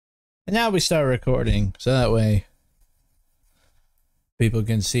And now we start recording, so that way people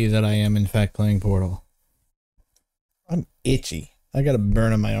can see that I am in fact playing Portal. I'm itchy. I got a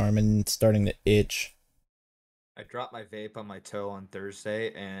burn on my arm and it's starting to itch. I dropped my vape on my toe on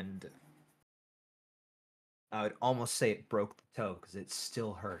Thursday, and I would almost say it broke the toe because it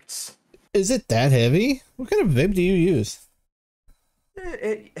still hurts. Is it that heavy? What kind of vape do you use?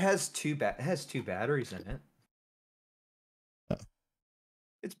 It has two batteries in it. Oh.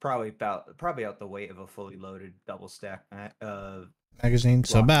 It's probably out the weight of a fully loaded double stack magazine.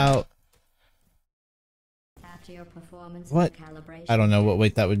 So about after your performance what? I don't know what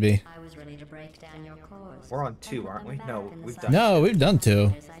weight that would be. I was ready to break down your cores. We're on 2, aren't we? No, we've done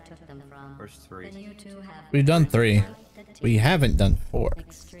 2. Where's 3? We've done 3. We haven't done 4.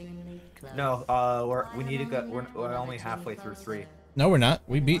 No, we need to go. We're only halfway through 3. No, we're not.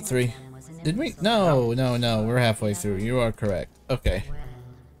 We beat 3. Did we? No. We're halfway through. You are correct. Okay.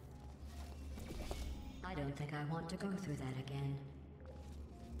 I don't think I want to go through that again.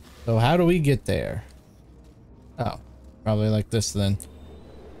 So how do we get there? Oh, probably like this then.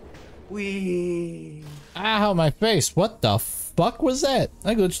 Ow, my face. What the fuck was that?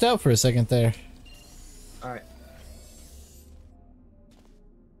 I glitched out for a second there. Alright.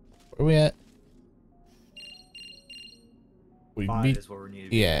 Where are we at? We 5 beat... is where we need to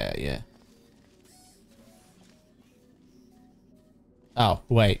be. Yeah. Oh,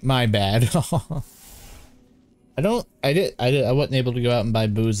 wait, my bad. I wasn't able to go out and buy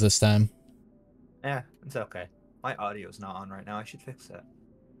booze this time. Yeah, it's okay. My audio's not on right now. I should fix that.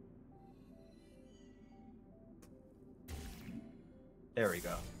 There we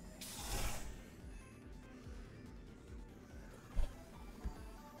go.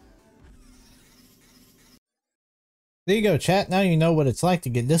 There you go, chat. Now you know what it's like to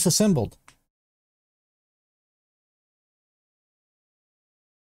get disassembled.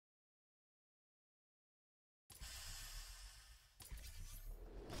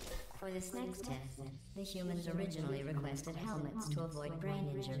 For this next test, the humans originally requested helmets to avoid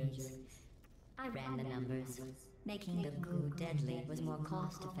brain injuries. I ran the numbers. Making the goo deadly was more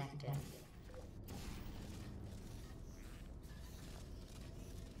cost-effective.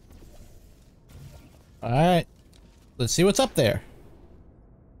 Alright. Let's see what's up there.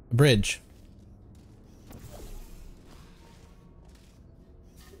 A bridge.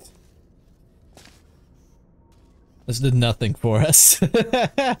 This did nothing for us.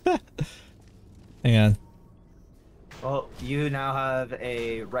 Hang on. Well, you now have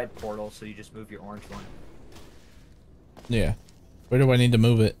a red portal, so you just move your orange one. Yeah. Where do I need to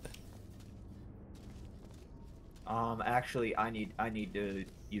move it? Actually, I need to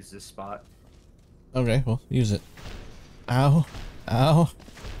use this spot. Okay, well, use it. Ow. Ow.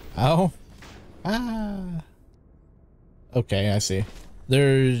 Ow. Ah. Okay, I see.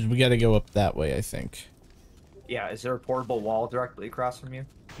 We gotta go up that way, I think. Yeah, is there a portable wall directly across from you?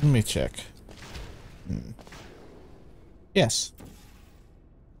 Let me check. Yes.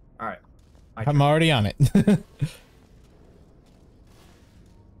 Alright. I'm already on it.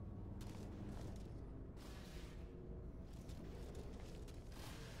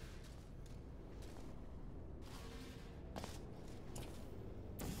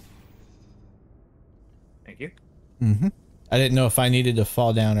 Thank you. I didn't know if I needed to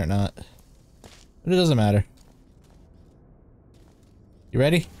fall down or not. But it doesn't matter. You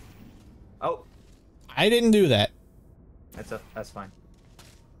ready? Oh. I didn't do that. That's fine.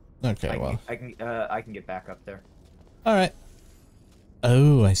 Okay, I can get back up there. All right.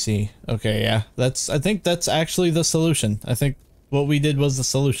 Oh, I see. Okay, yeah. I think that's actually the solution. I think what we did was the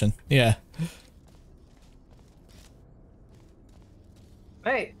solution. Yeah.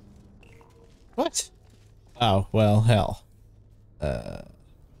 Hey. What? Oh, well, hell.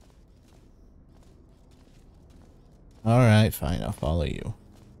 Alright, fine, I'll follow you.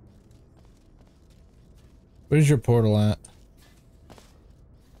 Where's your portal at?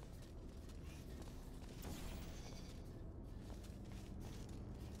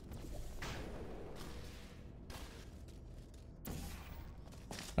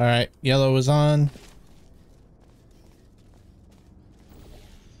 Alright, yellow is on.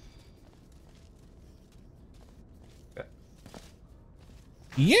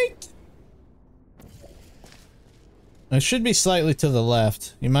 Yeet! It should be slightly to the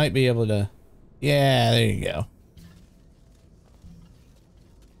left. You might be able to... Yeah, there you go.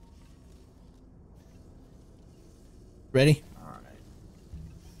 Ready? Alright.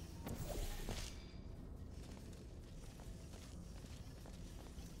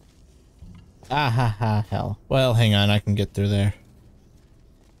 Ah ha ha, hell. Well, hang on, I can get through there.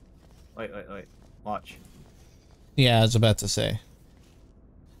 Wait. Watch. Yeah, I was about to say.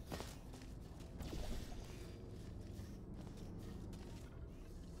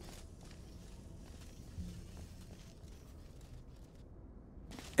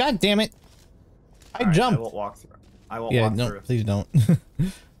 God damn it! I Alright, jumped. I won't walk through. I won't Yeah, walk no, through. please don't.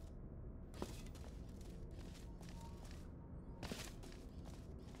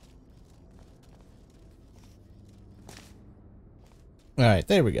 All right,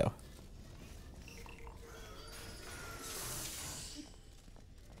 there we go.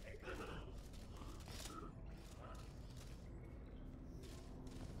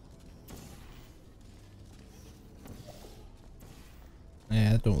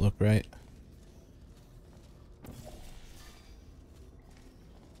 Yeah, that don't look right.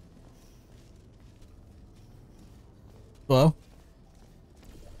 Well,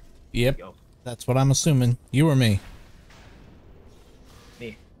 yep, Yo, that's what I'm assuming. You or me?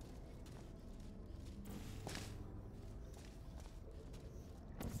 me.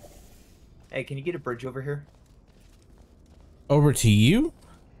 Hey, can you get a bridge over here? Over to you?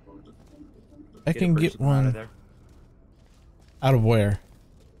 I Get a can bridge get to come out of one. there. Out of where?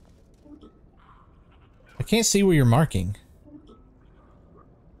 I can't see where you're marking.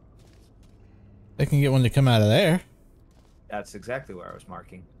 I can get one to come out of there. That's exactly where I was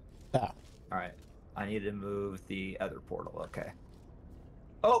marking. Ah. Alright. I need to move the other portal. Okay.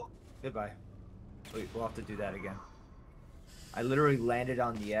 Oh! Goodbye. Wait, we'll have to do that again. I literally landed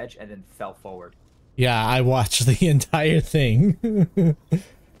on the edge and then fell forward. Yeah, I watched the entire thing. I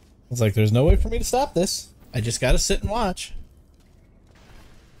was like, there's no way for me to stop this. I just gotta sit and watch.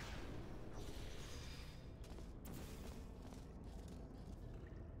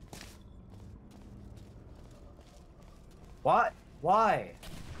 What? Why?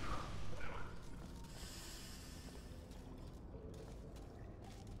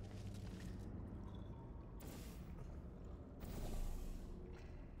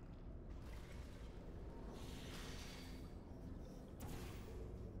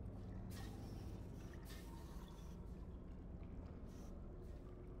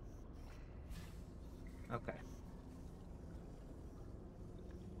 Okay.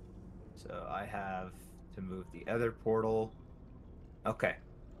 So I have to move the other portal. Okay.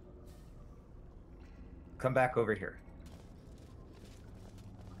 Come back over here.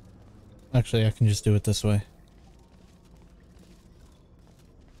 Actually, I can just do it this way.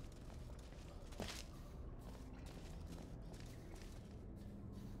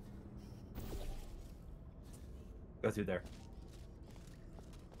 Go through there.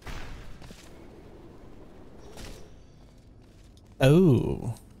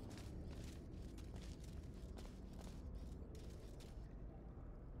 Oh.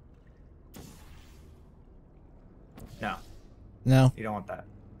 No, No. you don't want that.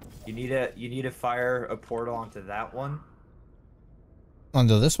 You need to fire a portal onto that one.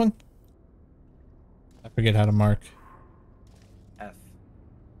 Onto this one? I forget how to mark. F.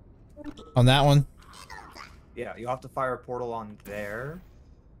 On that one? Yeah, you have to fire a portal on there.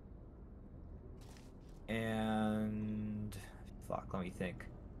 And fuck, let me think.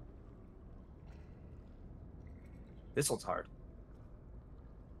 This one's hard.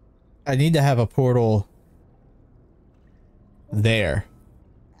 I need to have a portal there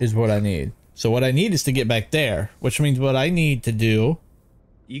is what I need. So what I need is to get back there, which means what I need to do.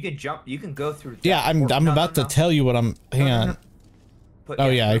 You can jump. You can go through. Yeah, I'm No, about no, to tell you what I'm. Hang no, on. no. Put, Oh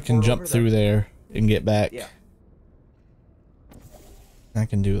yeah, put I a can portal jump over through there and get back. Yeah. I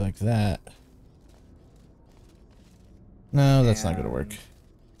can do like that. No, that's not gonna work.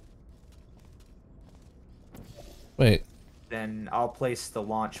 Wait. Then I'll place the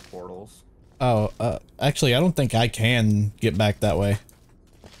launch portals. Oh, actually, I don't think I can get back that way.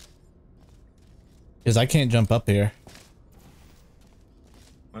 Because I can't jump up here.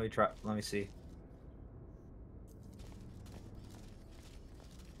 Let me try. Let me see.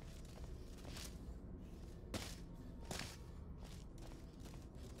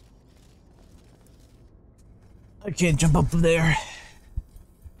 I can't jump up there.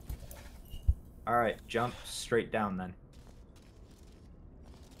 All right, jump straight down then.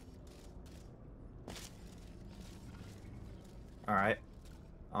 All right.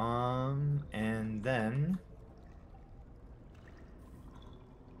 And then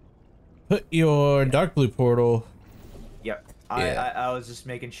Put your dark blue portal. yep. Yeah. I was just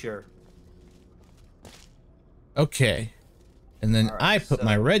making sure. Okay. And then Alright, I put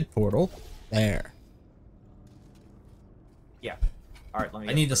my so- red portal there. Yeah. All right, let me. I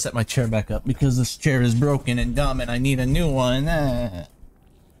get need to first. set my chair back up because this chair is broken and dumb and I need a new one. Ah.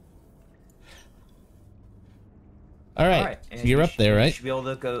 All right. Alright, So and you're you up there, and right? You should be able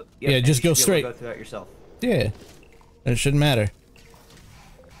to go. Yeah, and just you go should be straight. able to go through that yourself. Yeah. It shouldn't matter.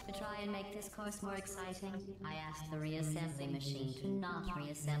 To try and make this course more exciting, I asked the reassembly machine to not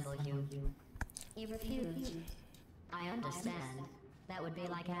reassemble you. You refused. I understand. That would be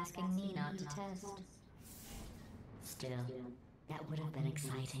like asking me not to test. Still, that would have been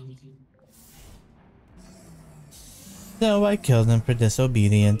exciting. So I killed him for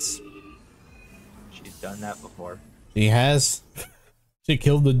disobedience. She's done that before. She has. She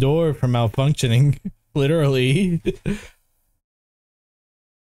killed the door for malfunctioning. Literally.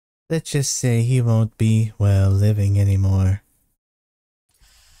 Let's just say he won't be, well, living anymore.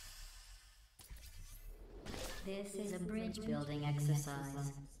 This is a bridge building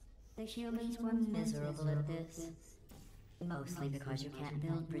exercise. The humans were miserable at this. Mostly because you can't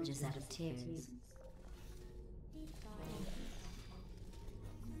build bridges out of tears.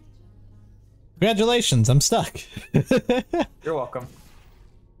 Congratulations, I'm stuck. You're welcome.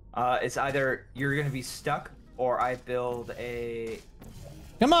 It's either you're gonna be stuck or I build a...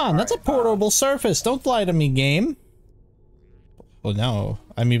 Come on, that's a portable surface. Don't lie to me, game. Well, no,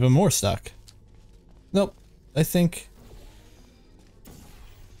 I'm even more stuck. Nope, I think...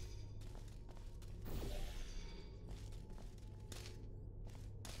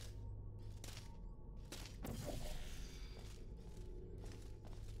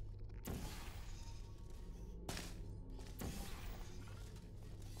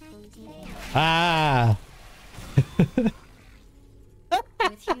 Ah!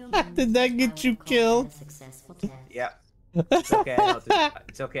 Did that get you killed? Yeah. It's okay. I know what to,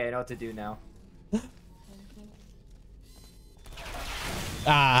 it's okay. I know what to do now.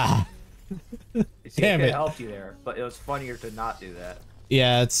 Ah! See, Damn it could it. help you there, but it was funnier to not do that.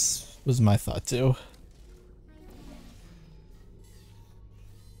 Yeah, was my thought too.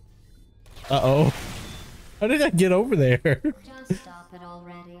 Uh-oh. How did I get over there? Just stop it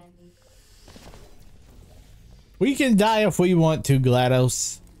already. We can die if we want to,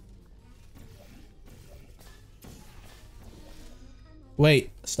 GLaDOS.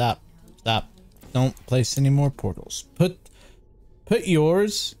 Wait, stop. Stop. Don't place any more portals. Put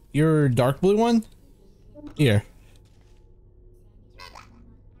your dark blue one, here.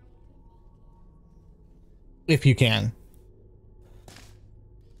 If you can.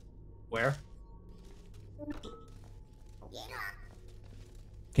 Where?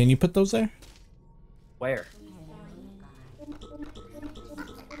 Can you put those there? Where?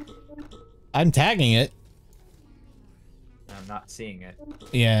 I'm tagging it. I'm not seeing it.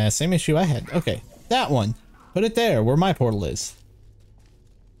 Yeah, same issue I had. Okay, that one. Put it there, where my portal is.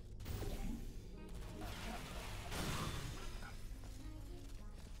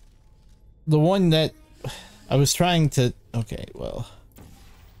 The one that I was trying to... Okay, well,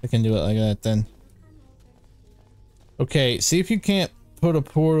 I can do it like that then. Okay, see if you can't put a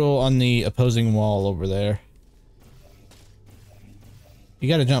portal on the opposing wall over there. You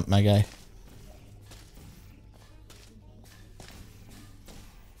gotta jump, my guy.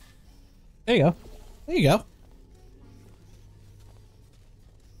 There you go. There you go.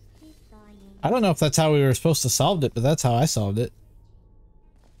 I don't know if that's how we were supposed to solve it, but that's how I solved it.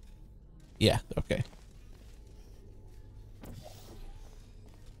 Yeah, okay.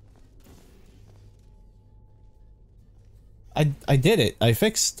 I did it. I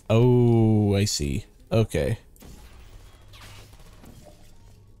fixed... Oh, I see. Okay.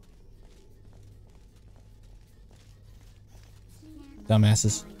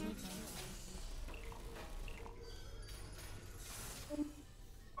 Dumbasses.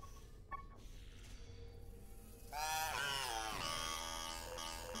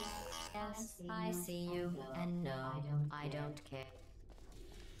 Yes, I see you, and no, I don't care.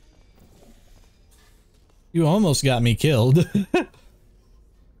 You almost got me killed.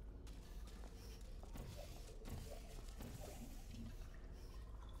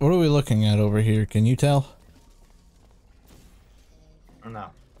 What are we looking at over here? Can you tell?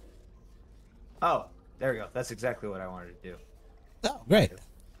 No. Oh, there we go. That's exactly what I wanted to do. Oh, great.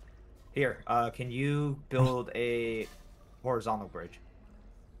 Here, can you build a horizontal bridge?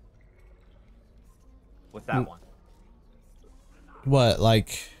 With that one. What,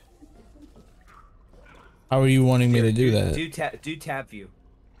 like... How are you wanting me to do that? Do tab view.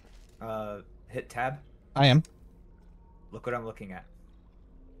 Hit tab. I am. Look what I'm looking at.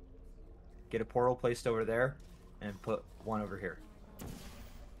 Get a portal placed over there, and put one over here.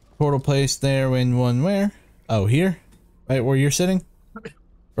 Portal placed there in one where? Oh, here? Right where you're sitting?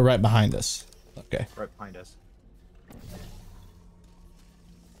 Or right behind us? Okay. Right behind us.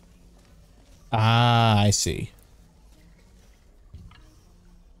 Ah, I see.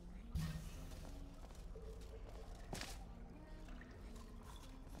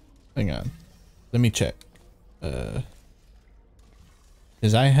 Hang on. Let me check. Cause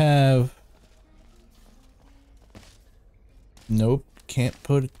I have... Nope, can't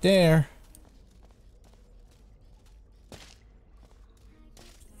put it there.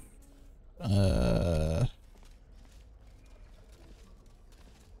 How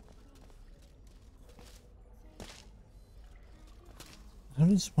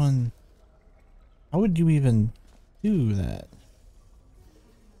does one... How would you even do that?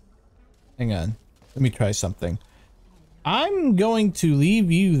 Hang on. Let me try something. I'm going to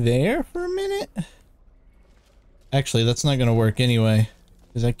leave you there for a minute. Actually, that's not going to work anyway,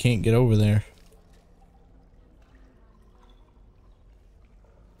 because I can't get over there.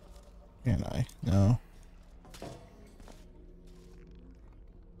 Can I? No.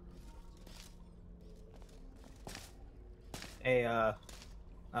 Hey, okay.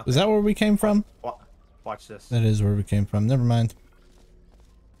 Is that where we came from? Watch this. That is where we came from. Never mind.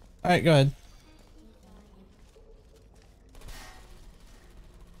 Alright, go ahead.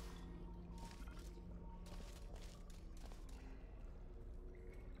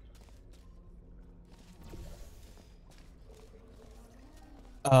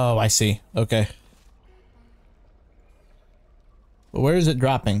 Oh, I see. Okay. But where is it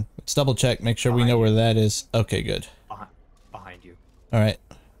dropping? Let's double check, make sure we know where that is. Okay, good. Behind you. Alright.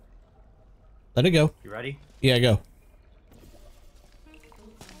 Let it go. You ready? Yeah, go.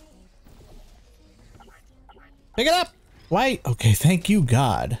 Pick it up! Why? Okay, thank you,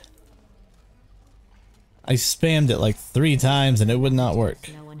 God. I spammed it like 3 times and it would not work.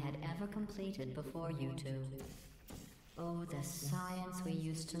 No one had ever completed before you two. Oh, the science we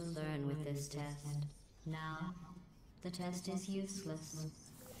used to learn with this test. Now, the test is useless.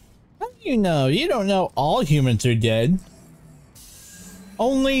 How do you know? You don't know all humans are dead.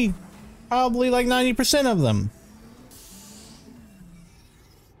 Only probably like 90% of them.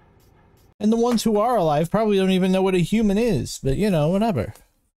 And the ones who are alive probably don't even know what a human is, but you know, whatever.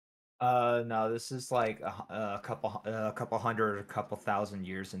 No, this is like a couple hundred, a couple thousand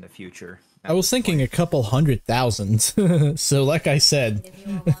years in the future. I was thinking a couple 100,000. So like I said. If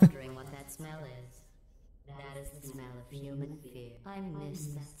you are wondering what that smell is, that is the smell of human fear. I miss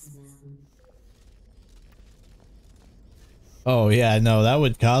that smell. Oh yeah, no, that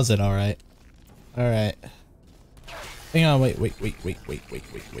would cause it, alright. Alright. Hang on, wait.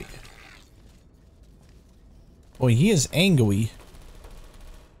 Boy, he is angry.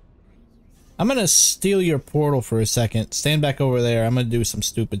 I'm gonna steal your portal for a second. Stand back over there. I'm gonna do some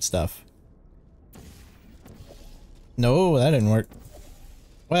stupid stuff. No, that didn't work.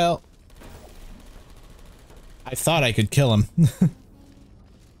 Well, I thought I could kill him.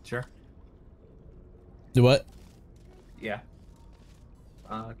 Sure. Do what? Yeah.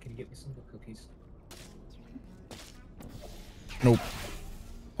 Can you get me some of the cookies? Nope.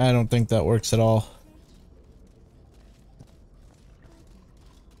 I don't think that works at all.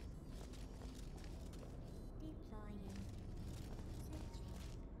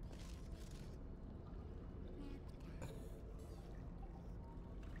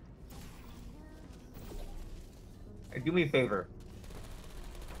 Hey, do me a favor.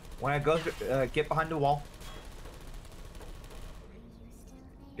 When I go to, get behind the wall.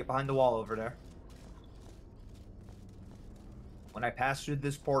 Get behind the wall over there. When I pass through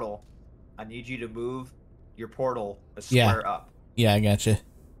this portal, I need you to move your portal a square up. Yeah, I gotcha.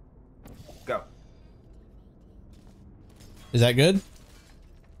 Go. Is that good?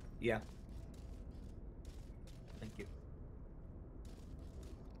 Yeah. Thank you.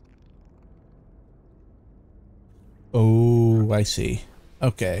 Oh, I see.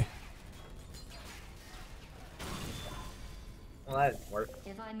 Okay. Well, that didn't work.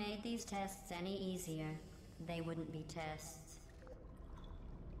 If I made these tests any easier, they wouldn't be tests.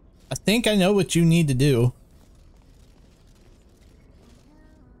 I think I know what you need to do.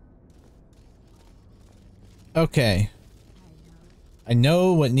 Okay. I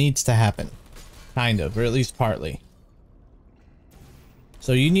know what needs to happen. Kind of, or at least partly.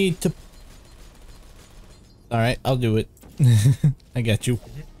 So you need to... Alright, I'll do it. I got you.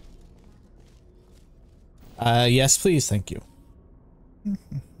 Yes, please, thank you.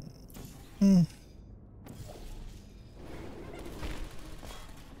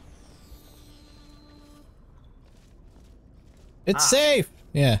 It's safe!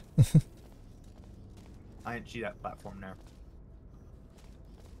 Yeah. I didn't see that platform there.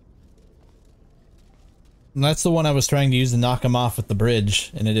 And that's the one I was trying to use to knock him off at the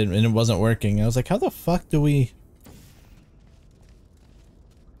bridge, and it wasn't working. I was like, how the fuck do we...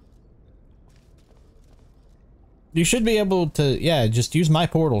 You should be able to, yeah, just use my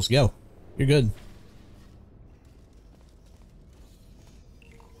portals. Go. You're good.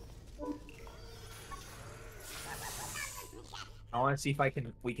 I want to see if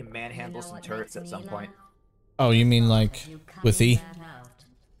we can manhandle some turrets at some point. Oh, you mean like with E?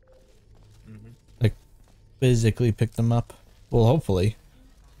 Mm-hmm. Like physically pick them up? Well, hopefully.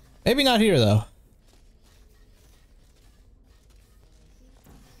 Maybe not here though.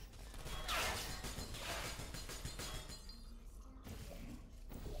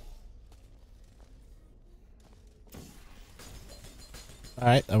 All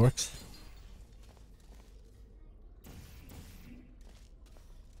right, that works.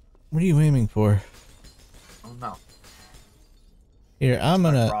 What are you aiming for? Oh no. Here, I'm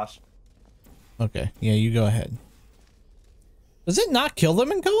gonna. Cross. Okay, yeah, you go ahead. Does it not kill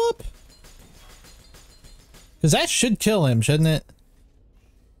them in co-op? Because that should kill him, shouldn't it?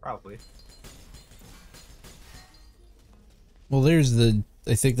 Probably. Well, there's the...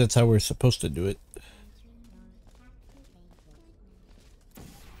 I think that's how we're supposed to do it.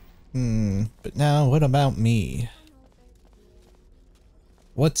 But now, what about me?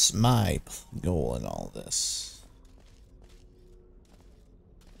 What's my goal in all this?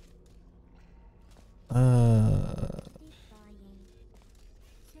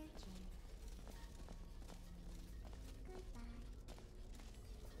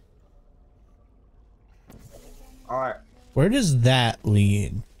 Alright. Where does that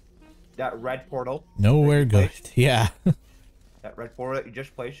lead? That red portal. Nowhere good. Yeah. That red portal that you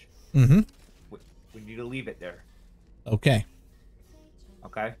just placed. Mm-hmm. We need to leave it there. Okay.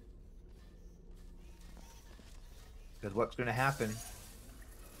 Okay? Because what's going to happen...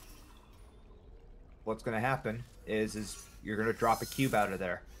 What's going to happen is you're going to drop a cube out of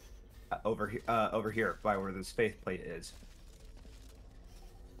there. Over here, by where this faith plate is.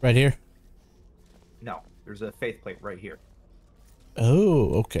 Right here? No, there's a faith plate right here.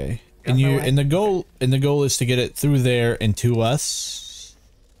 Oh, okay. Yeah, And no, the goal is to get it through there and to us.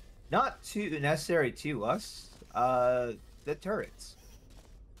 Not too necessary to us. The turrets.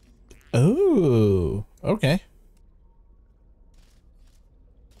 Oh, okay.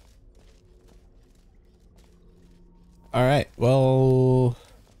 All right. Well,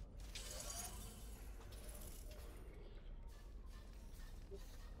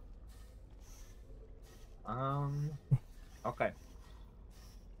 Okay.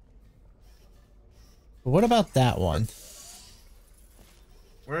 what about that one?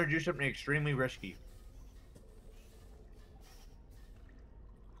 We're gonna do something extremely risky.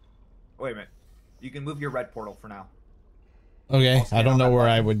 Wait a minute. You can move your red portal for now. Okay, I don't know where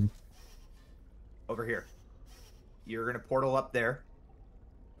I button. would. Over here. You're gonna portal up there.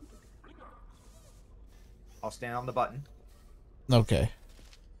 I'll stand on the button. Okay.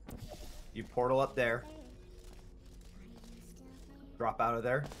 You portal up there. Drop out of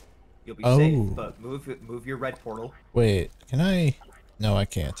there. You'll be Oh. safe, but move your red portal. Wait, can I? No, I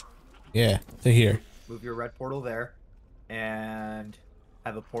can't. Yeah, to here. Move your red portal there, and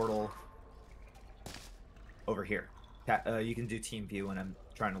have a portal over here. You can do team view when I'm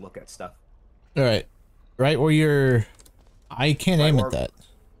trying to look at stuff. All right, right where you're. I can't Right aim where- at that.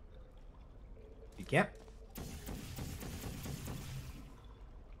 You can't.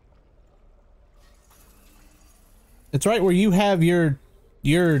 It's right where you have your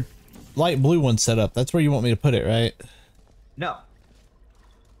light blue one set up. That's where you want me to put it, right? No.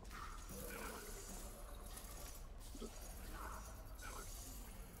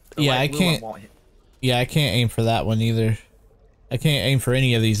 The Yeah, light I blue can't. one won't hit. Yeah, I can't aim for that one either. I can't aim for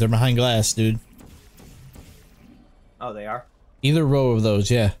any of these. They're behind glass, dude. Oh, they are? Either row of those,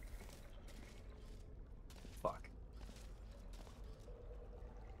 yeah. Fuck.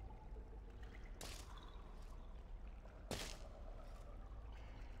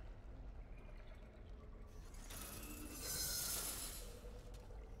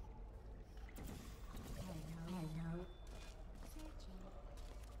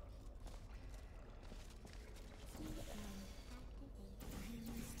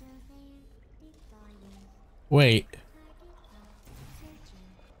 Wait.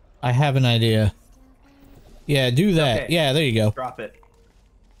 I have an idea. Yeah, do that. Okay. Yeah, there you go. Drop it.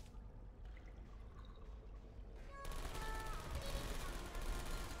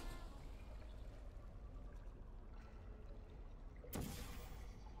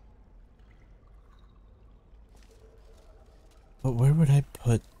 But where would I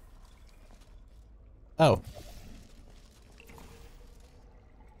put... Oh.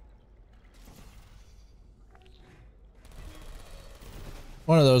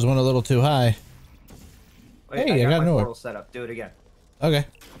 One of those went a little too high. Wait, Hey, I got my an orb. portal set up. Do it again. Okay.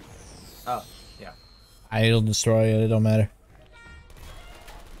 Oh, yeah. I'll destroy it. It don't matter.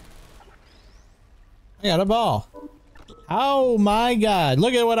 I got a ball. Oh my god.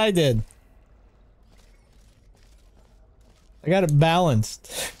 Look at what I did. I got it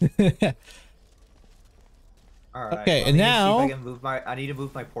balanced. All right. Okay, let and me see if now- I can move I need to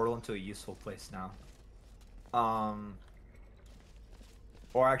move my portal into a useful place now.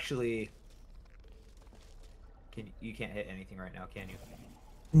 Or actually, you can't hit anything right now, can you?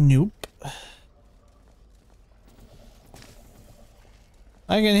 Nope.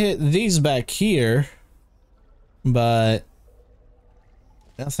 I can hit these back here, but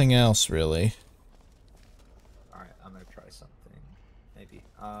nothing else really. All right, I'm gonna try something. Maybe.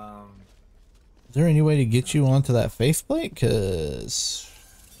 Is there any way to get you onto that faceplate? Cause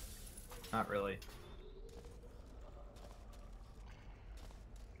Not really.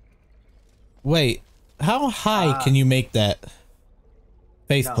 wait, how high can you make that No,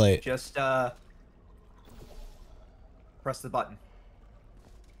 faceplate? just press the button.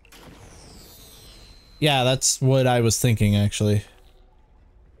 Yeah, that's what I was thinking actually.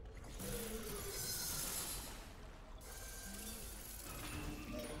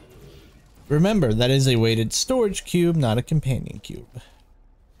 Remember, that is a weighted storage cube, not a companion cube.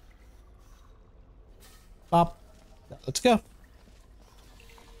 Bop. Let's go.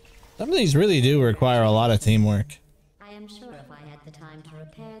 Some of these really do require a lot of teamwork. I am sure if I had the time to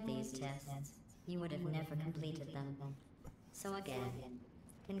repair these tests, you would have never completed them. So again,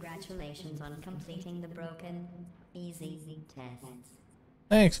 congratulations on completing the broken, easy tests.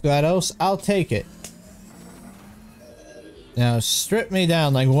 Thanks, GLaDOS. I'll take it. Now strip me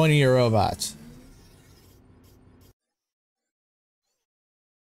down like one of your robots.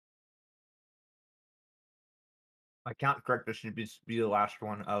 I count correct. This should be the last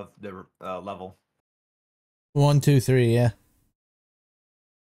one of the level. 1, 2, 3, yeah.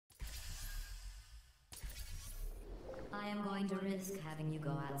 I am going to risk having you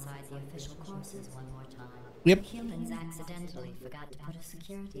go outside the official courses one more time. Yep. Humans accidentally forgot to put a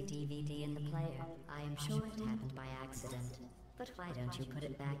security DVD in the player. I am sure it happened by accident. But why don't you put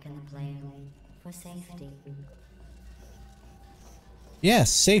it back in the player for safety? Yes,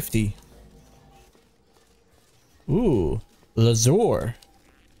 safety. Ooh, Lazor.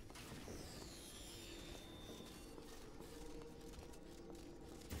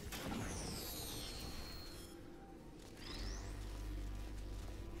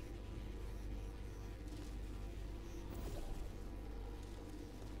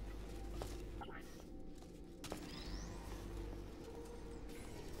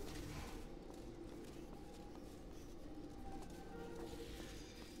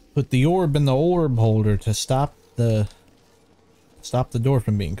 Put the orb in the orb holder to stop the door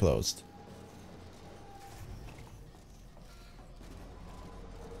from being closed.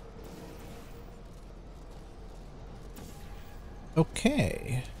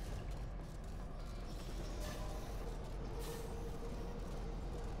 Okay.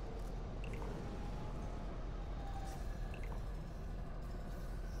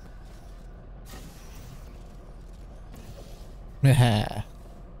 Haha.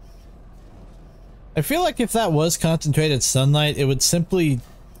 I feel like if that was concentrated sunlight, it would simply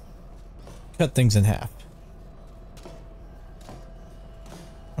cut things in half.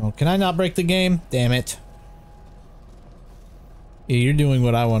 Oh, can I not break the game? Damn it. Yeah, you're doing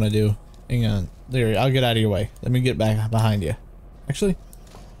what I want to do. Hang on. There, I'll get out of your way. Let me get back behind you. Actually?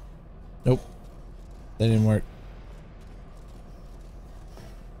 Nope. That didn't work.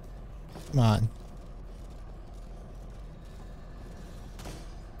 Come on.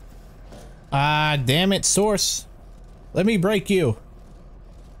 Ah, damn it, Source. Let me break you.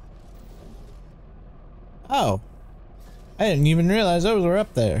 Oh. I didn't even realize those were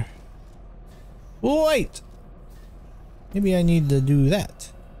up there. Wait. Maybe I need to do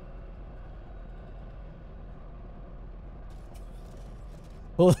that.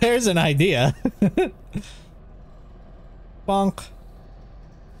 Well, there's an idea. Bonk.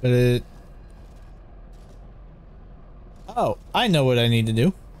 But it... Oh, I know what I need to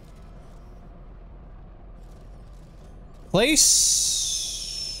do.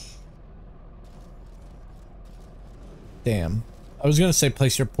 Place... Damn. I was gonna say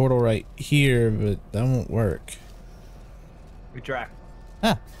place your portal right here, but that won't work. We track.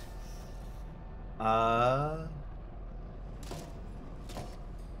 Ah.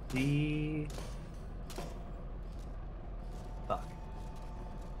 The... Fuck.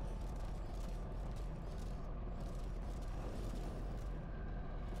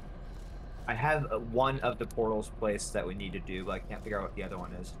 I have one of the portals placed that we need to do, but I can't figure out what the other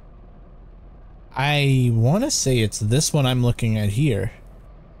one is. I want to say it's this one I'm looking at here.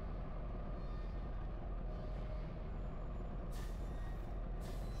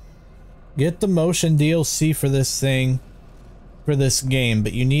 Get the motion DLC for this thing, for this game,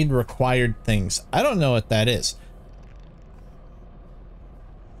 but you need required things. I don't know what that is.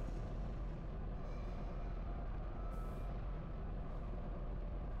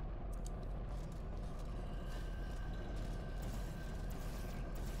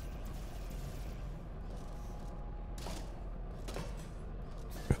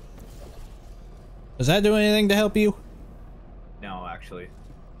 Does that do anything to help you? No, actually.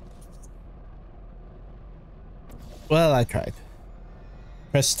 Well, I tried.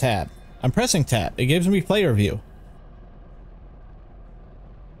 Press tab. I'm pressing tab. It gives me player view.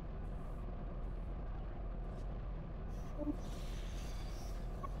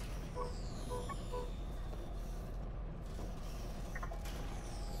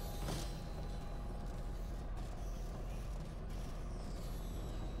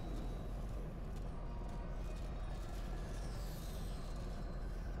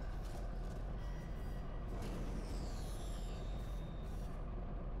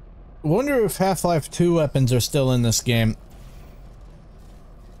 Wonder if Half-Life 2 weapons are still in this game.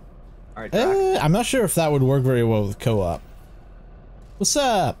 Alright, Drac. I'm not sure if that would work very well with co-op. What's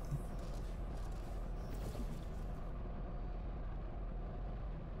up?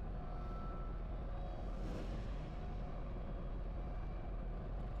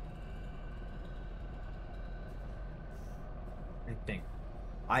 I think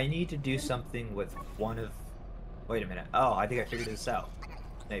I need to do something with one of. Wait a minute. Oh, I think I figured this out.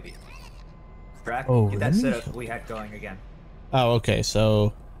 Maybe. Drac, Oh, get let that me setup help. we had going again. Oh, okay,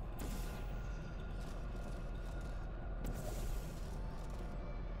 so...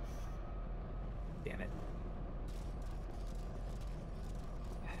 Damn it.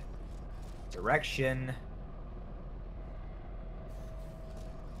 Direction.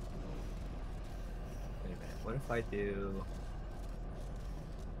 Wait a minute. What if I do?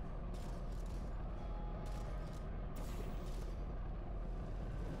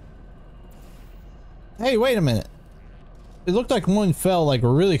 Hey, wait a minute. It looked like one fell like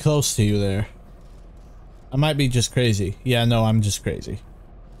really close to you there. I might be just crazy. Yeah, no, I'm just crazy.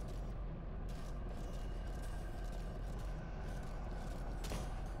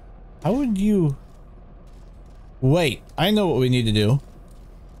 How would you... Wait, I know what we need to do.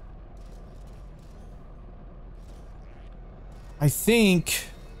 I think...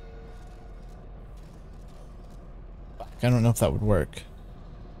 Fuck, I don't know if that would work.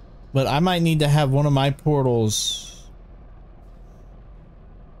 But I might need to have one of my portals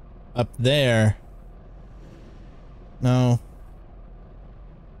up there. No.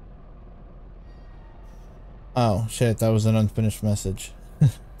 Oh, shit, that was an unfinished message.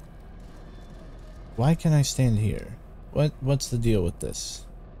 Why can I stand here? What's the deal with this?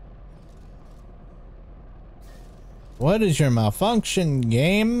 What is your malfunction,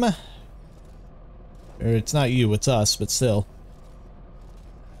 game? Or it's not you, it's us, but still.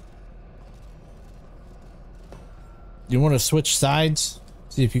 You want to switch sides?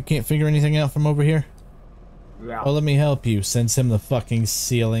 See if you can't figure anything out from over here? Yeah. Oh, let me help you. Sends him the fucking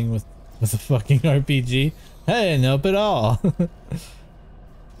ceiling with a fucking RPG. That didn't help at all.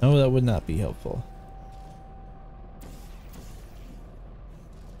 No, that would not be helpful.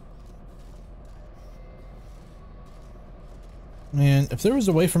 Man, if there was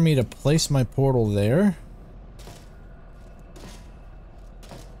a way for me to place my portal there...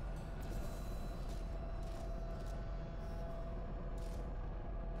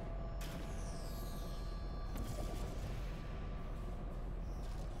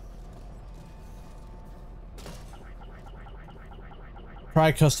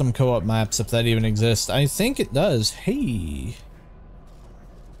 Try custom co-op maps if that even exists. I think it does. Hey.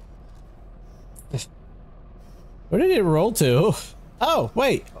 Where did it roll to? Oh,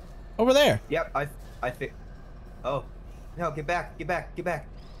 wait. Over there. Yep. I think. Oh, no! Get back! Get back! Get back!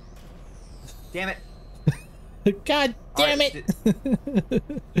 Damn it! God damn it.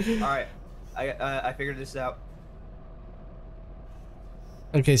 All right. I figured this out.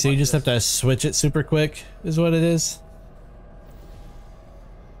 Okay, so you just have to switch it super quick, is what it is.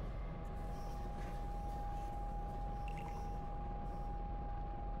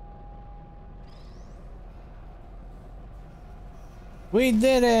 We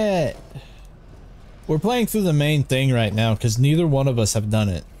did it! We're playing through the main thing right now because neither one of us have done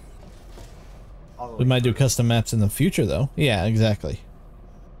it. We might do custom maps in the future though. Yeah, exactly.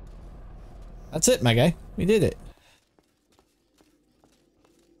 That's it, my guy. We did it.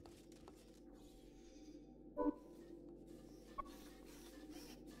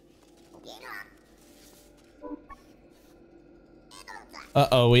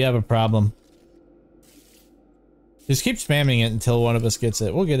 Uh-oh, we have a problem. Just keep spamming it until one of us gets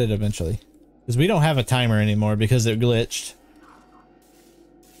it. We'll get it eventually. Because we don't have a timer anymore because it glitched.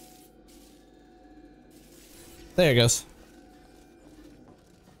 There it goes.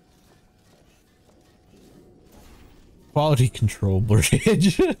 Quality control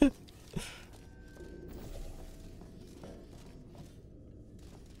bridge.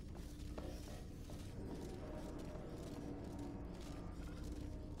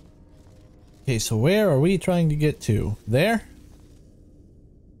 Okay, so where are we trying to get to? There?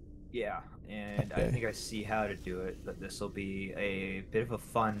 Yeah, and I Okay. think I see how to do it, but this will be a bit of a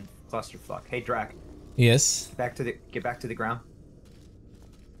fun clusterfuck. Hey, Drac, Yes. get back to the ground.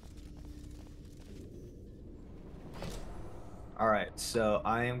 All right, so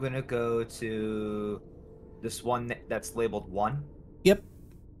I am gonna go to this one that's labeled 1, Yep.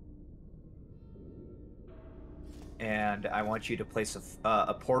 and I want you to place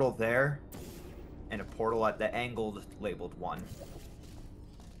a portal there and a portal at the angled labeled 1.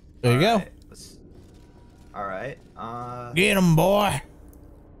 There you go. Alright, all right. Get him, boy.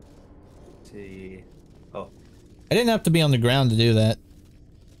 See. Oh, I didn't have to be on the ground to do that.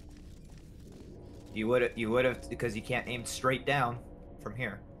 you would have because you can't aim straight down from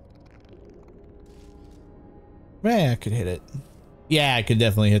here. Yeah, I could hit it. Yeah, I could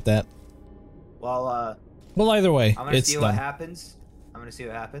definitely hit that. Well, Well, either way, I'm gonna it's see done. what happens. I'm gonna see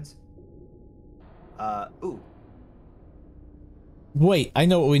what happens. Ooh. Wait, I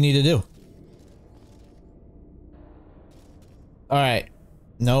know what we need to do. Alright.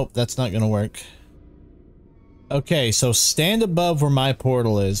 Nope, that's not gonna work. Okay, so stand above where my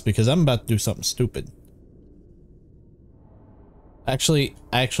portal is, because I'm about to do something stupid. Actually,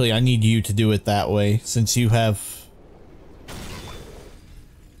 I need you to do it that way, since you have...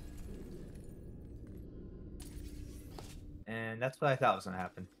 And that's what I thought was gonna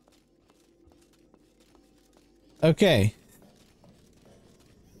happen. Okay.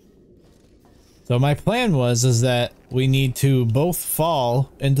 So my plan is that we need to both fall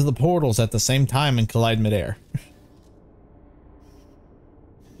into the portals at the same time and collide midair.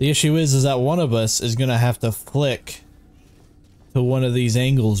 The issue is that one of us is gonna have to flick to one of these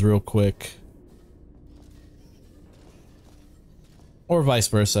angles real quick. Or vice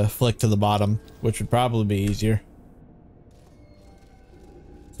versa, flick to the bottom, which would probably be easier.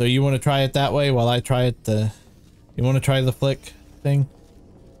 So you want to try it that way while I try it you want to try the flick thing?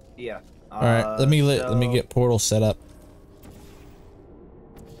 Yeah. All right, let me get portal set up.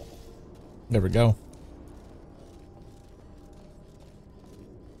 There we go.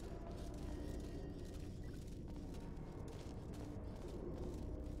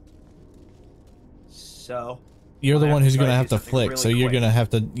 So You're the one who's gonna have to something flick, really so you're quick. gonna have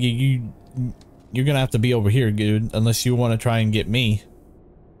to you're gonna have to be over here, dude, unless you want to try and get me.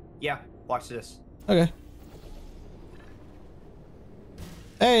 Yeah, watch this. Okay.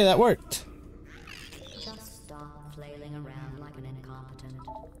 Hey, that worked. Just stop flailing around like an incompetent.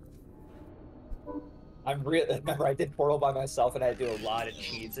 I'm real. Remember, I did Portal by myself, and I had to do a lot of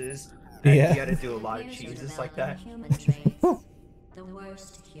cheeses. Yeah. You got to do a lot of Here's cheeses to like that. developing Human traits. The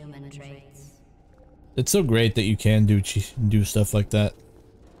worst human traits. It's so great that you can do stuff like that.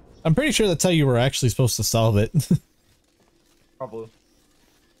 I'm pretty sure that's how you were actually supposed to solve it. Probably.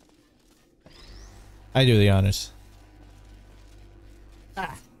 I do the honors.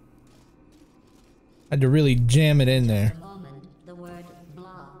 Had to really jam it in there. At the moment, the word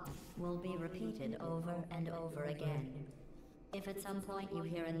blah will be repeated over and over again. If at some point you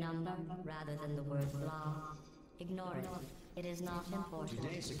hear a number rather than the word blah, ignore it. It is not important.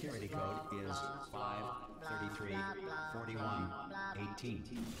 Today's security code is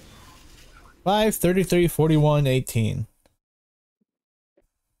 5334118. 5334118.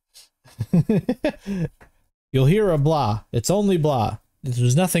 You'll hear a blah. It's only blah.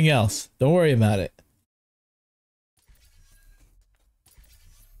 There's nothing else. Don't worry about it.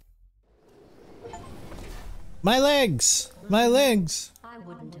 My legs! My legs! I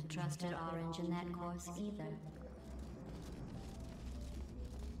wouldn't have trusted Orange in that course either.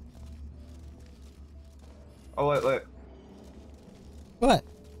 Oh wait. What?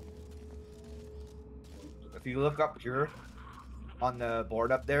 If you look up here, on the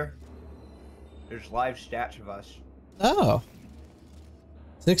board up there, there's live stats of us. Oh.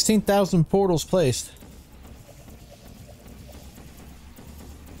 16,000 portals placed.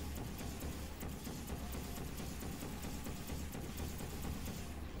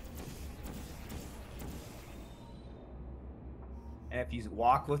 And if you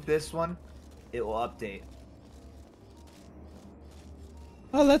walk with this one, it will update.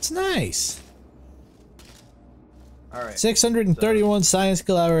 Oh, that's nice. All right. 631 science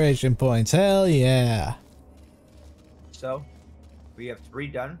collaboration points. Hell yeah. So, we have 3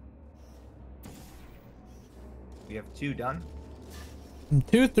 done. We have 2 done. And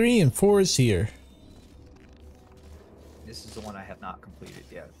 2, 3, and 4 is here. This is the one I have not completed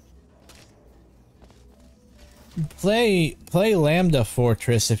yet. Play Lambda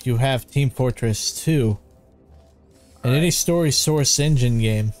Fortress if you have Team Fortress 2. And any story source engine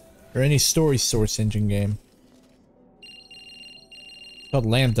game. Or any story source engine game. Called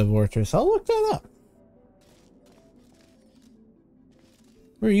Lambda Fortress. I'll look that up.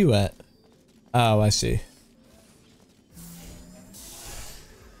 Where are you at? Oh, I see.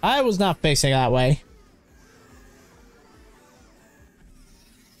 I was not facing that way.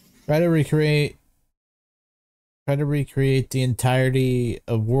 Try to recreate the entirety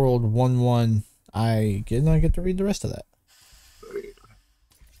of World 1-1. I did not get to read the rest of that.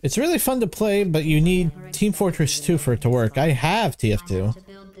 It's really fun to play, but you need Team Fortress 2 for it to work. I have TF2. To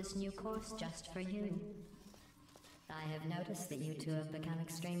build this new course just for you. I have noticed that you two have become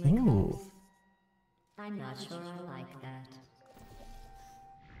extremely Ooh. close. I'm not sure I like that.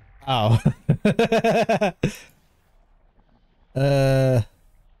 Oh. I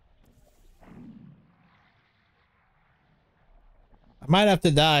might have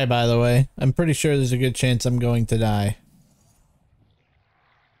to die, by the way. I'm pretty sure there's a good chance I'm going to die.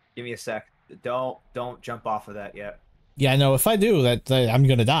 Give me a sec. Don't jump off of that yet. Yeah, no, if I do, I'm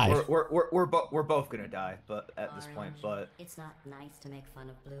gonna die. We're both gonna die, but at this point, but It's not nice to make fun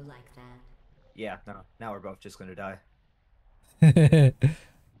of Blue like that. yeah, no, now we're both just gonna die.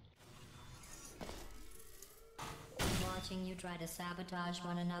 Watching you try to sabotage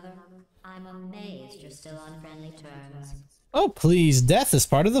one another, I'm amazed you're still on friendly terms. Oh, please, death is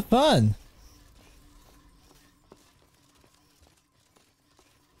part of the fun.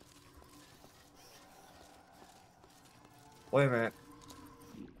 Wait a minute.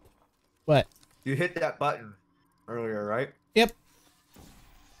 What? You hit that button earlier, right? Yep.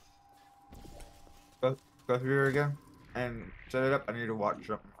 Go through here again and set it up. I need to watch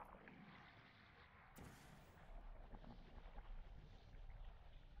something.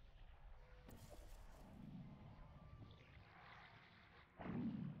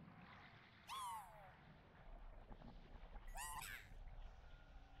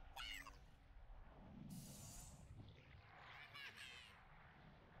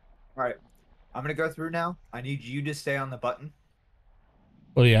 All right, I'm gonna go through now. I need you to stay on the button.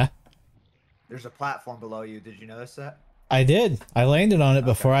 Oh, yeah. There's a platform below you. Did you notice that? I did. I landed on it Okay.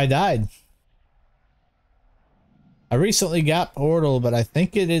 before I died. I recently got Portal, but I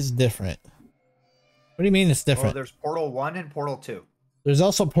think it is different. What do you mean it's Well, different? there's Portal 1 and Portal 2. There's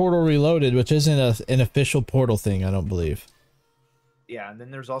also Portal Reloaded, which isn't an official Portal thing, I don't believe. Yeah, and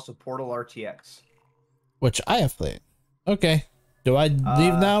then there's also Portal RTX. Which I have played. Okay. Do I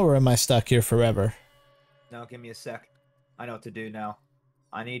leave now, or am I stuck here forever? No, give me a sec. I know what to do now.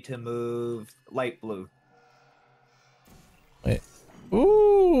 I need to move light blue. Wait.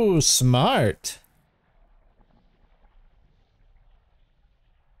 Ooh, smart.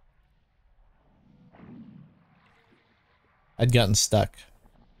 I'd gotten stuck.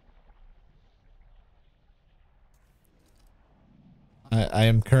 I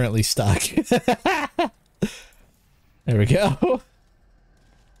am currently stuck. There we go.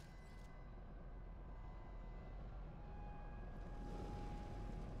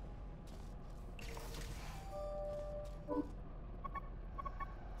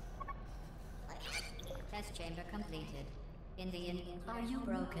 Test chamber completed. Are you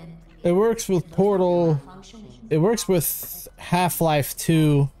broken? It works with Portal. Functioning. It works with Half-Life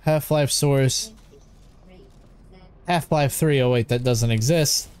 2, Half-Life Source, Half-Life 3. Oh wait, that doesn't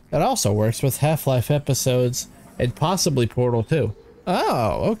exist. It also works with Half-Life episodes and possibly Portal 2.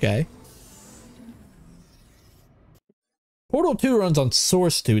 Oh, okay. Portal 2 runs on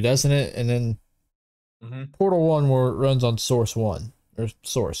Source 2, doesn't it? And then Portal 1 runs on Source 1 or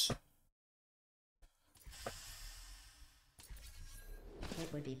Source.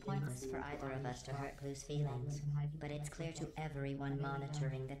 It would be pointless for either of us to hurt Blue's feelings, but it's clear to everyone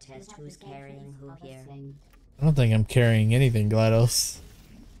monitoring the test who's carrying who here. I don't think I'm carrying anything, GLaDOS.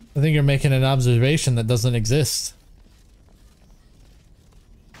 I think you're making an observation that doesn't exist.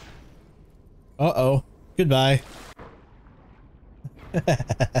 Uh-oh. Goodbye.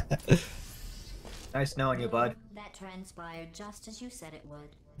 Nice knowing you, bud. That transpired just as you said it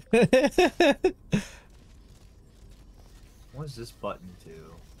would. What does this button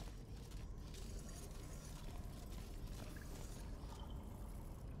do?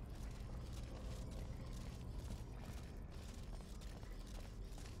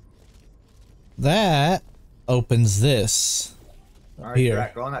 That opens this. All right, Here.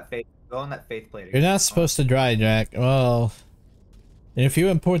 Drac, go on that faith plate. You're Again. not supposed to dry, Jack. Well, if you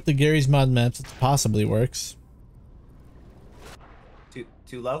import the Gary's Mod maps, it possibly works.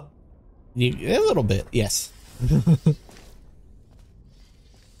 Too low? A little bit, yes.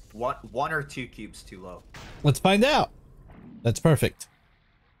 One or two cubes too low. Let's find out. That's perfect.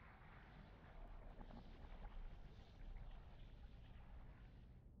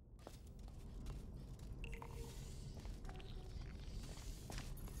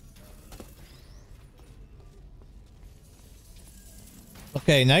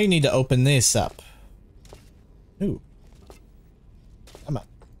 Okay, now you need to open this up. Ooh. Come on.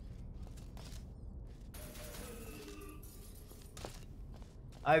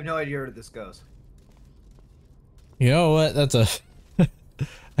 I have no idea where this goes. You know what? That's a... I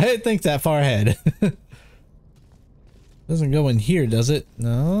didn't think that far ahead. Doesn't go in here, does it?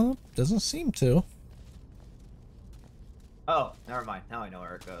 No, doesn't seem to. Oh, never mind. Now I know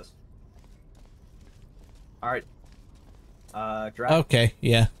where it goes. Alright. Drive. Okay,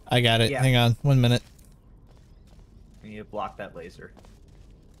 yeah, I got it. Yeah. Hang on, 1 minute. We need to block that laser.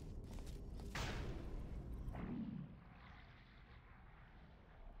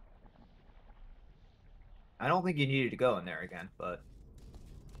 I don't think you needed to go in there again, but...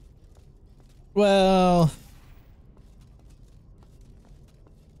 Well...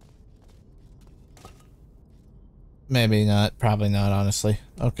 Maybe not. Probably not, honestly.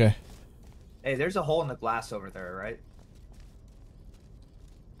 Okay. Hey, there's a hole in the glass over there, right?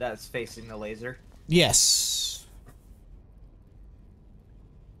 That's facing the laser. Yes.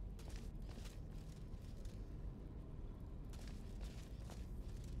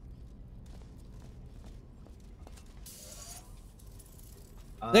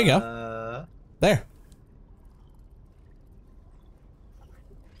 There you go. There.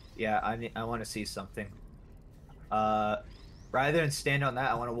 Yeah, I want to see something. Rather than stand on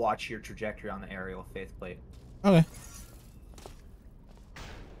that, I want to watch your trajectory on the aerial faith plate. Okay.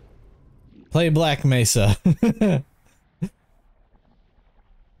 Play Black Mesa.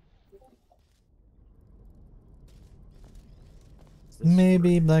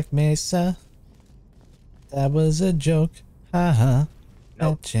 Maybe Black Mesa. That was a joke. Haha.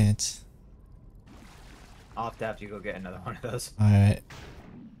 Nope. That chance. I'll have to go get another one of those. Alright.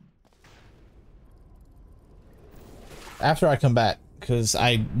 After I come back, because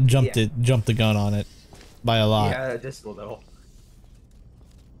I jumped the gun on it by a lot. Yeah, just a little.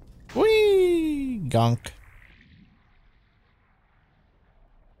 Whee! Gonk.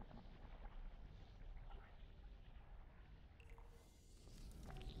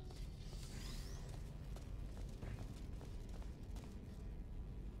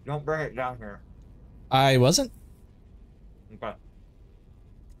 Don't bring it down here. I wasn't. Okay.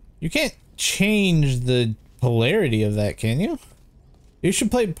 You can't change the polarity of that, can you? You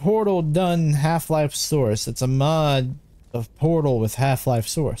should play Portal Done Half-Life Source. It's a mod of Portal with Half-Life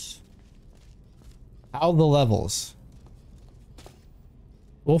Source. How the levels?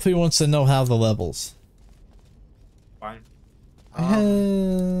 Wolfie wants to know how the levels. Fine.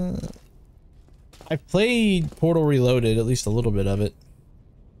 I played Portal Reloaded, at least a little bit of it.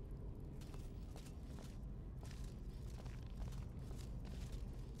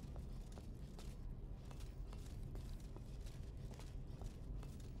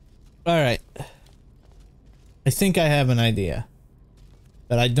 Alright. I think I have an idea.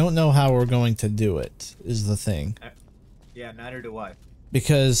 But I don't know how we're going to do it, is the thing. Yeah, neither do I.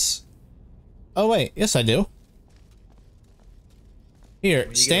 Because... Oh wait, yes I do.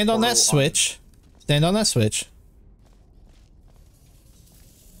 Here, stand on that switch. Stand on that switch.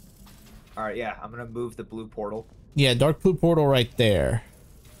 Alright, yeah, I'm gonna move the blue portal. Yeah, dark blue portal right there.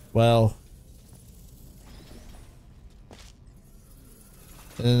 Well...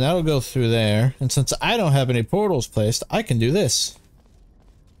 And then that'll go through there. And since I don't have any portals placed, I can do this.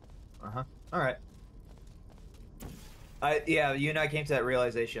 Uh-huh. Alright. Yeah, you and I came to that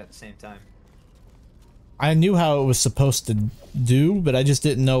realization at the same time. I knew how it was supposed to do, but I just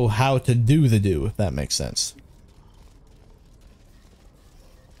didn't know how to do the do, if that makes sense.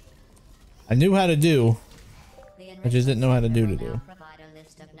 I knew how to do. I just didn't know how to do to do. Provide a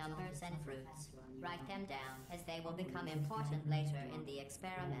list of numbers and fruits. Write them down, as they will become important later in the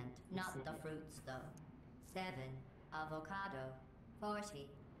experiment. Not the fruits, though. 7. Avocado. 40.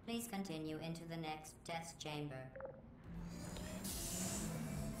 Please continue into the next test chamber.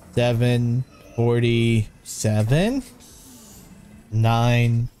 7:47.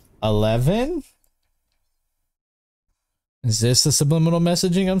 9:11. Is this the subliminal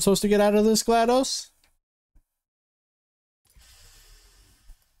messaging I'm supposed to get out of this, GLaDOS?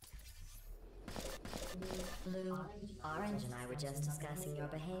 Blue, Orange and I were just discussing your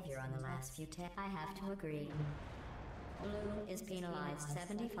behavior on the last few tests. I have to agree. Blue is penalized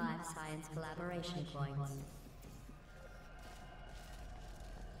 75 science collaboration points.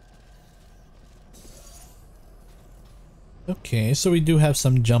 Okay, so we do have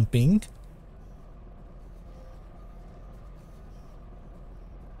some jumping.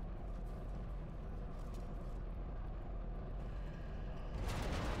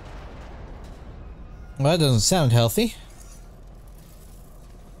 Well, that doesn't sound healthy.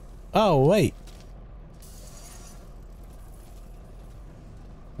 Oh, wait.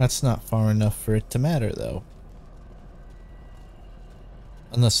 That's not far enough for it to matter, though.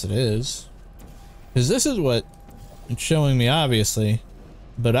 Unless it is. Because this is what it's showing me, obviously.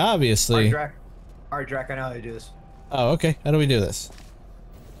 But obviously... Alright, Drac, I know how to do this. Oh, okay. How do we do this?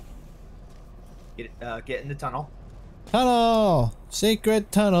 Get in the tunnel. Tunnel!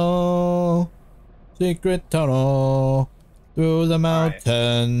 Secret tunnel! Secret tunnel! Through the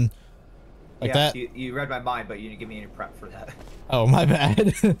mountain. Like yeah, that? You read my mind, but you didn't give me any prep for that. Oh, my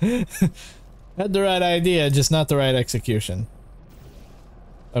bad. Had the right idea, just not the right execution.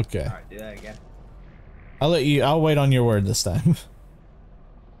 Okay. Alright, do that again. I'll wait on your word this time.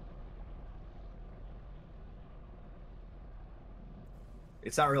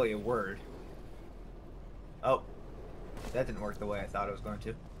 It's not really a word. Oh. That didn't work the way I thought it was going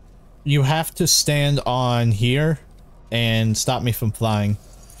to. You have to stand on here and stop me from flying.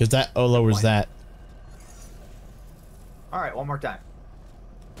 Because that lowers that. Alright, one more time.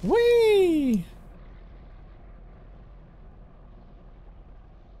 Whee!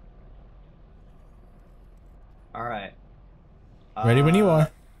 Alright. Ready when you are.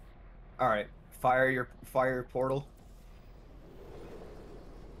 Alright. Fire your portal.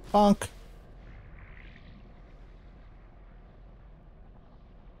 Bonk.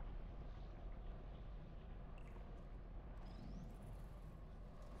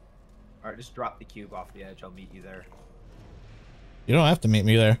 Alright, just drop the cube off the edge. I'll meet you there. You don't have to meet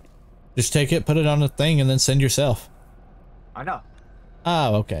me there. Just take it, put it on the thing, and then send yourself. I know.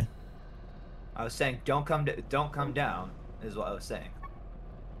 Oh, okay. I was saying don't come down is what I was saying.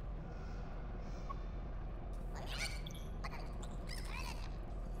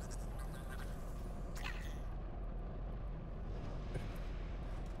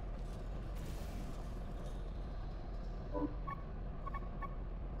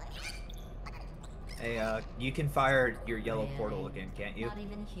 Hey, you can fire your yellow portal again, can't you? Not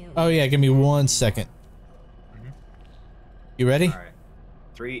even human. Oh yeah, give me 1 second. You ready? All right.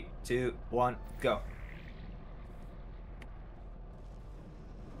 3, 2, 1, go.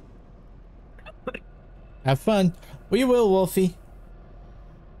 Have fun. We will, Wolfie.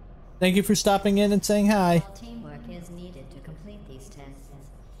 Thank you for stopping in and saying hi. While teamwork is needed to complete these tests,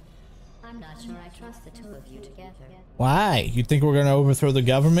 I'm not sure I trust the two of you together. Why? You think we're gonna overthrow the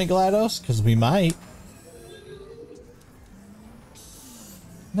government, GLaDOS? Because we might.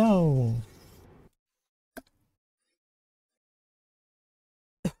 No.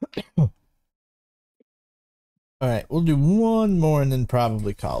 Alright, we'll do one more and then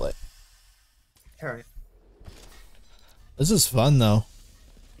probably call it. Alright. This is fun though.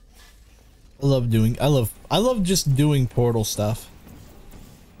 I love just doing portal stuff.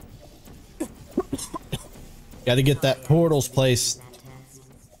 Gotta get that portals place. That test.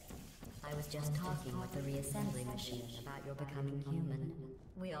 I was just talking with the reassembly machine about your becoming human.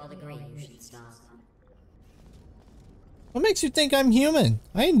 We all agree you should stop. What makes you think I'm human?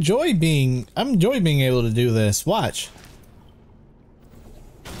 I enjoy being able to do this. Watch.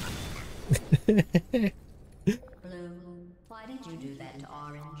 Blue, why did you do that to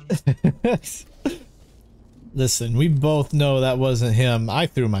Orange? Listen, we both know that wasn't him. I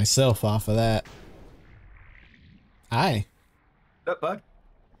threw myself off of that. Hi. Up, bud.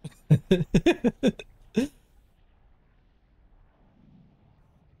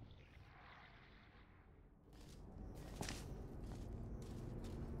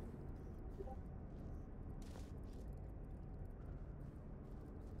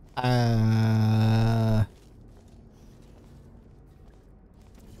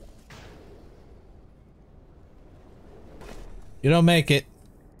 You don't make it.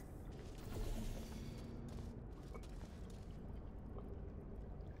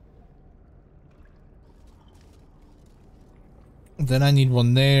 Then I need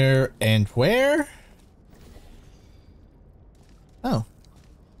one there and where? Oh.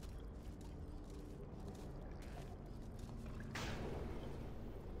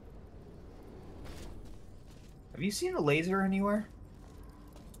 Have you seen a laser anywhere?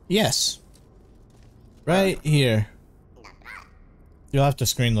 Yes. Right here. You'll have to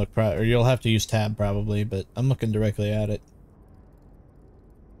screen look or you'll have to use tab probably, but I'm looking directly at it.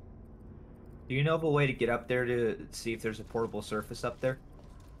 Do you know of a way to get up there to see if there's a portable surface up there?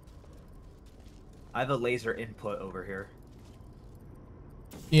 I have a laser input over here.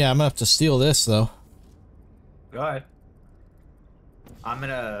 Yeah, I'm gonna have to steal this though. Go ahead.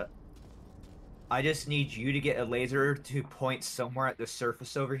 I just need you to get a laser to point somewhere at the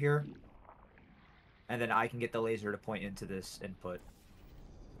surface over here. And then I can get the laser to point into this input.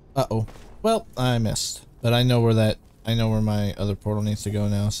 Uh-oh. Well, I missed. But I know where my other portal needs to go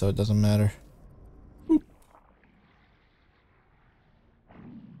now, so it doesn't matter. Boop.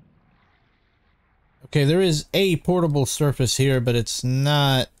 Okay, there is a portable surface here, but it's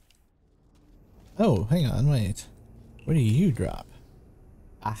not... Oh, hang on, wait. What do you drop?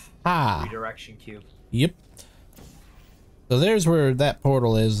 Aha! Redirection cube. Yep. So there's where that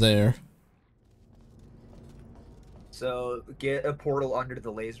portal is there. So get a portal under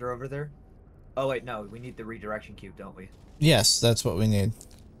the laser over there. Oh wait, no, we need the redirection cube, don't we? Yes, that's what we need.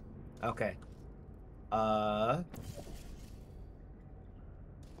 Okay.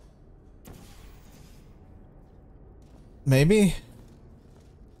 Maybe?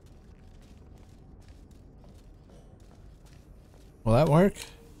 Will that work?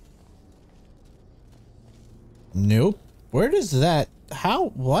 Nope. Where does that... How?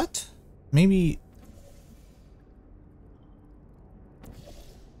 What? Maybe...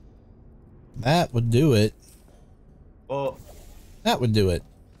 That would do it. Well, That would do it.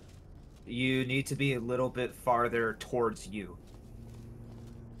 you need to be a little bit farther towards you.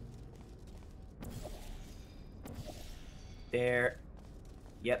 There.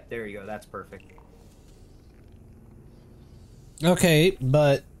 Yep, there you go. That's perfect. Okay,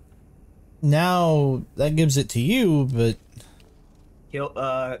 but... Now, that gives it to you, but... Kill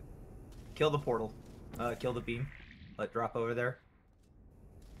the portal. Kill the beam. Let it drop over there.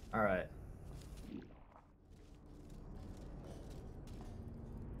 Alright.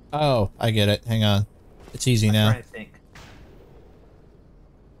 Oh, I get it. Hang on. It's easy I'm now. trying to think.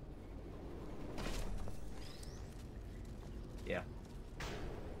 Yeah.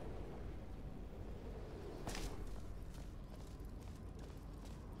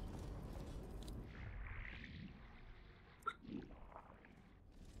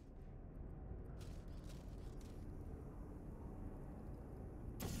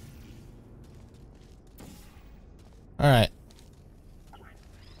 Alright.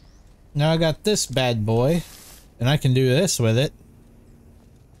 Now I got this bad boy, and I can do this with it.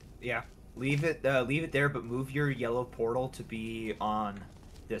 Yeah. Leave it there, but move your yellow portal to be on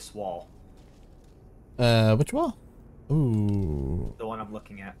this wall. Which wall? Ooh. The one I'm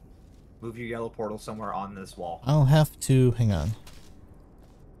looking at. Move your yellow portal somewhere on this wall. I'll have to... Hang on.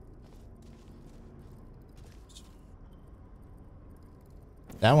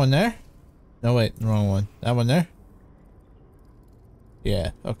 That one there? No, wait. Wrong one. That one there?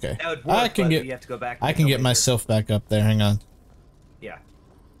 Yeah, okay. That would work, I can but get... you have to go back. I can get myself back up there. Hang on. Yeah.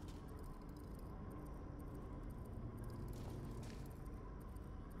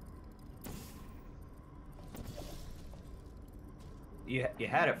 You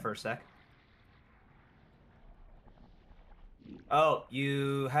had it for a sec. Oh,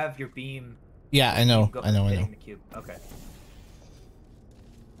 you have your beam. Yeah, I know. I know. Hitting the cube. Okay.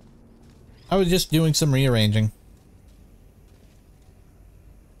 I was just doing some rearranging.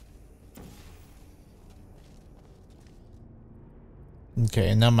 Okay,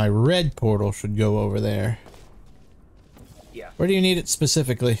 and now my red portal should go over there. Yeah. Where do you need it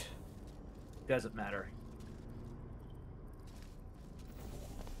specifically? Doesn't matter.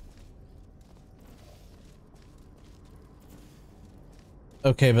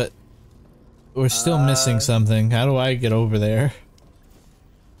 Okay, but we're still missing something. How do I get over there?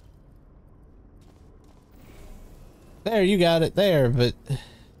 There, you got it there, but...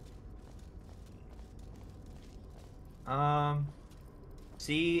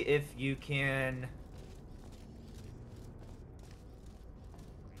 See if you can...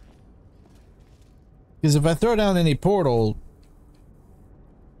 Because if I throw down any portal...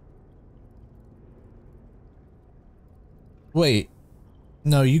 Wait.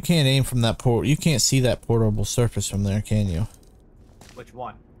 No, you can't aim from that port. You can't see that portable surface from there, can you? Which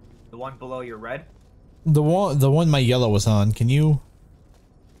one? The one below your red? The one my yellow was on. Can you?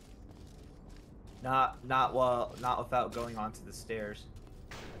 Not without going onto the stairs.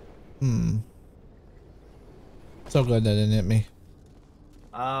 Hmm. So glad that didn't hit me.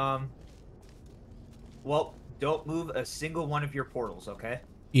 Well, don't move a single one of your portals, okay?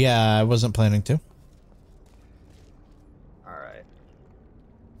 Yeah, I wasn't planning to. Alright.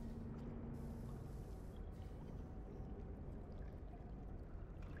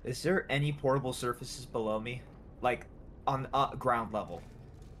 Is there any portable surfaces below me? Like, on ground level?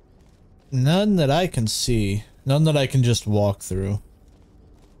 None that I can see. None that I can just walk through.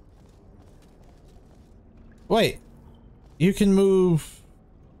 Wait. You can move...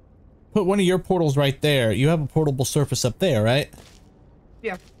 Put one of your portals right there. You have a portable surface up there, right?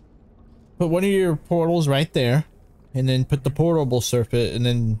 Yeah. Put one of your portals right there. And then put the portable surface, and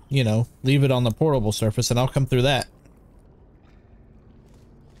then, you know, leave it on the portable surface, and I'll come through that.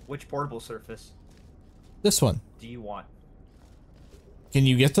 Which portable surface This one. do you want? Can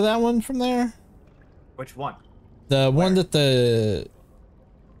you get to that one from there? Which one? The one Where? that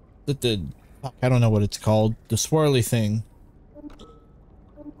the Fuck, I don't know what it's called. The swirly thing.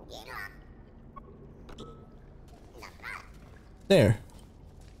 There.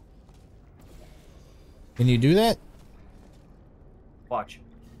 Can you do that? Watch.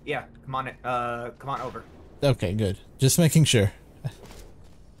 Yeah, come on, come on over. Okay, good. Just making sure.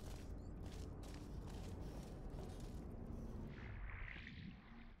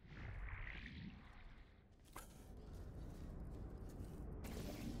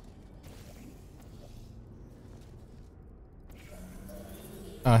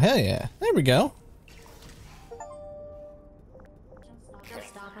 Oh, hell yeah. There we go. Just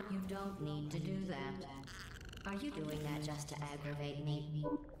stop it. You don't need to do that. Are you doing that just to aggravate me?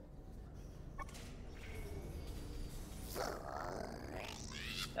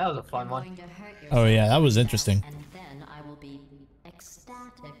 That was a fun one. Going to hurt Oh yeah, that was yourself interesting. And then I will be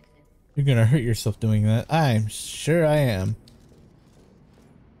ecstatic. You're gonna hurt yourself doing that. I'm sure I am.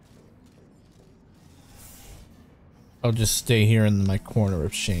 I'll just stay here in my corner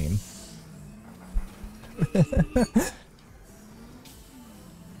of shame.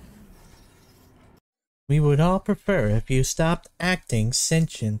 We would all prefer if you stopped acting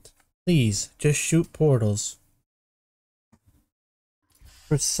sentient. Please, just shoot portals.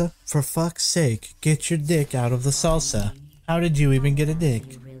 For fuck's sake, get your dick out of the salsa. How did you even get a dick?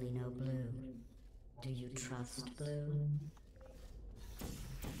 Do you really know Blue? Do you trust Blue?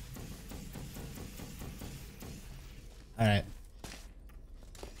 Alright.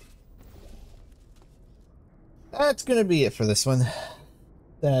 That's gonna be it for this one.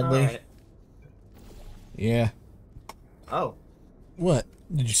 Sadly. Alright. Yeah. Oh. What?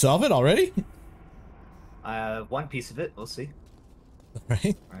 Did you solve it already? One piece of it. We'll see.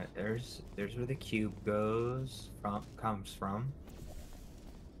 Right? Alright, there's where the cube comes from.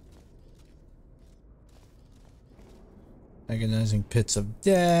 Agonizing pits of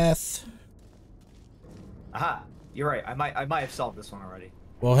death. Aha! You're right. I might have solved this one already.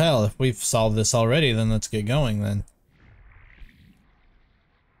 Well, hell, if we've solved this already, then let's get going then.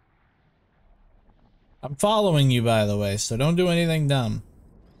 I'm following you, by the way, so don't do anything dumb.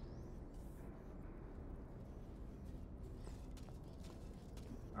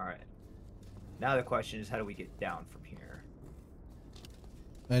 Alright. Now the question is, how do we get down from here?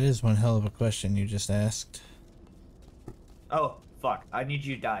 That is one hell of a question you just asked. Oh, fuck. I need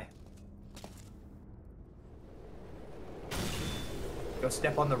you to die. Go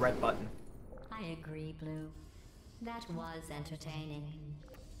step on the red button. I agree, Blue. That was entertaining.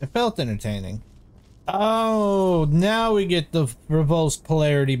 It felt entertaining. Oh, now we get the reverse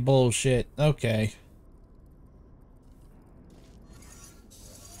polarity bullshit. Okay.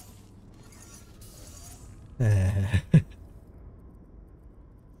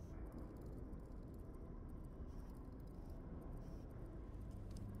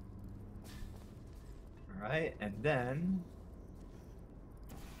 Alright, and then...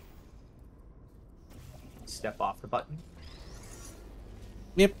 step off the button.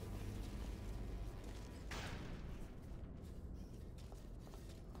 Yep.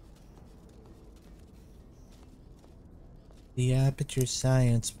 The Aperture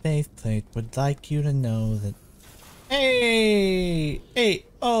Science faceplate would like you to know that... Hey! Hey!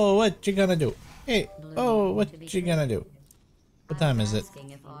 Oh, what you gonna do? Hey! Oh, what you gonna do? What time is it?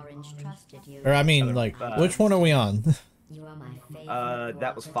 Asking if Orange trusted you. Or I mean, like, which one are we on? You are my favorite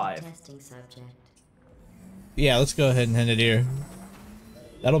That was 5. testing subject. Yeah, let's go ahead and end it here.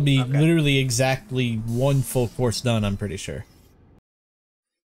 That'll be Okay. literally exactly one full course done, I'm pretty sure.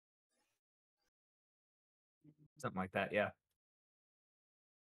 Something like that, yeah.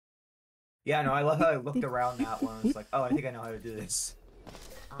 Yeah, no, I love how I looked around that one. It's like, oh, I think I know how to do this.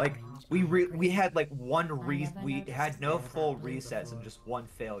 Like, we had like we had no full resets and just one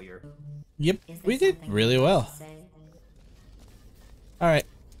failure. Yep, Is there we did something really you'd like well. to say? Alright.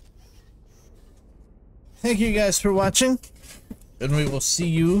 Thank you guys for watching, and we will see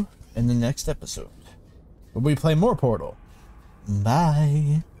you in the next episode, where we play more Portal.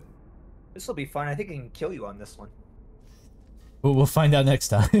 Bye. This will be fun. I think I can kill you on this one. We'll find out next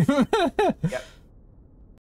time. Yep.